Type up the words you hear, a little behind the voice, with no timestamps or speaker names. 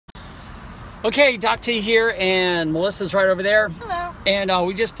Okay, Doc T here, and Melissa's right over there. Hello. And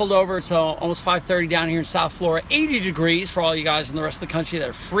we just pulled over. It's almost 5:30 down here in South Florida. 80 degrees for all you guys in the rest of the country that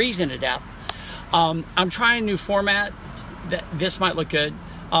are freezing to death. I'm trying a new format. This might look good.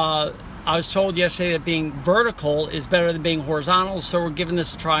 I was told yesterday that being vertical is better than being horizontal, so we're giving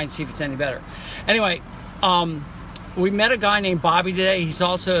this a try and see if it's any better. Anyway, we met a guy named Bobby today. He's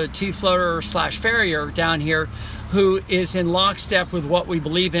also a tooth floater / farrier down here who is in lockstep with what we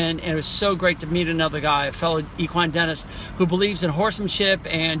believe in, and it was so great to meet another guy, a fellow equine dentist who believes in horsemanship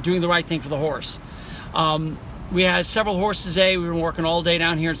and doing the right thing for the horse. We had several horses today. We've been working all day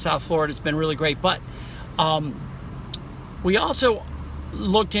down here in South Florida. It's been really great, but we also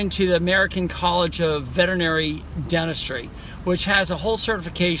looked into the American College of Veterinary Dentistry, which has a whole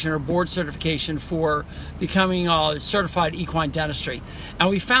certification or board certification for becoming a certified equine dentistry. And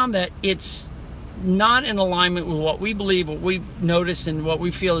we found that it's not in alignment with what we believe, what we've noticed, and what we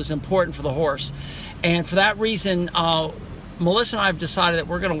feel is important for the horse. And for that reason, Melissa and I have decided that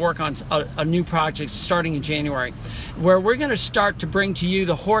we're going to work on a new project starting in January, where we're going to start to bring to you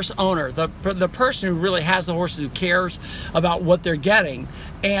the horse owner, the person who really has the horses, who cares about what they're getting,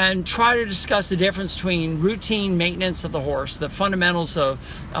 and try to discuss the difference between routine maintenance of the horse, the fundamentals of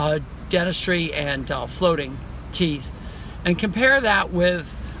dentistry and floating teeth, and compare that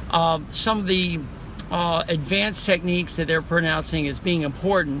with some of the advanced techniques that they're pronouncing as being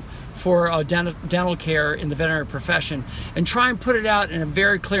important for dental care in the veterinary profession, and try and put it out in a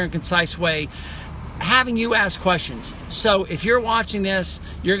very clear and concise way, having you ask questions. So if you're watching this,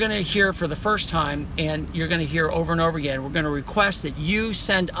 you're going to hear for the first time, and you're going to hear over and over again, we're going to request that you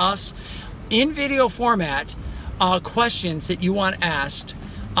send us in video format questions that you want asked,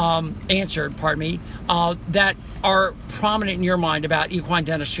 answered, that are prominent in your mind about equine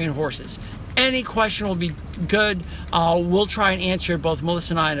dentistry and horses. Any question will be good. We'll try and answer both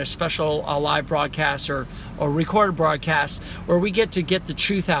Melissa and I in a special live broadcast or recorded broadcast where we get to get the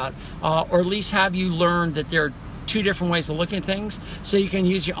truth out, or at least have you learn that there are two different ways of looking at things, so you can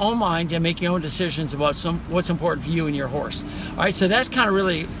use your own mind and make your own decisions about what's important for you and your horse. All right, so that's kind of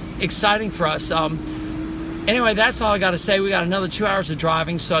really exciting for us. Anyway, that's all I got to say. We got another 2 hours of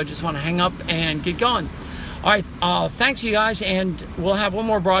driving, so I just want to hang up and get going. All right, thanks you guys, and we'll have one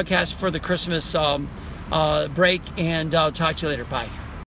more broadcast for the Christmas break, and I'll talk to you later. Bye.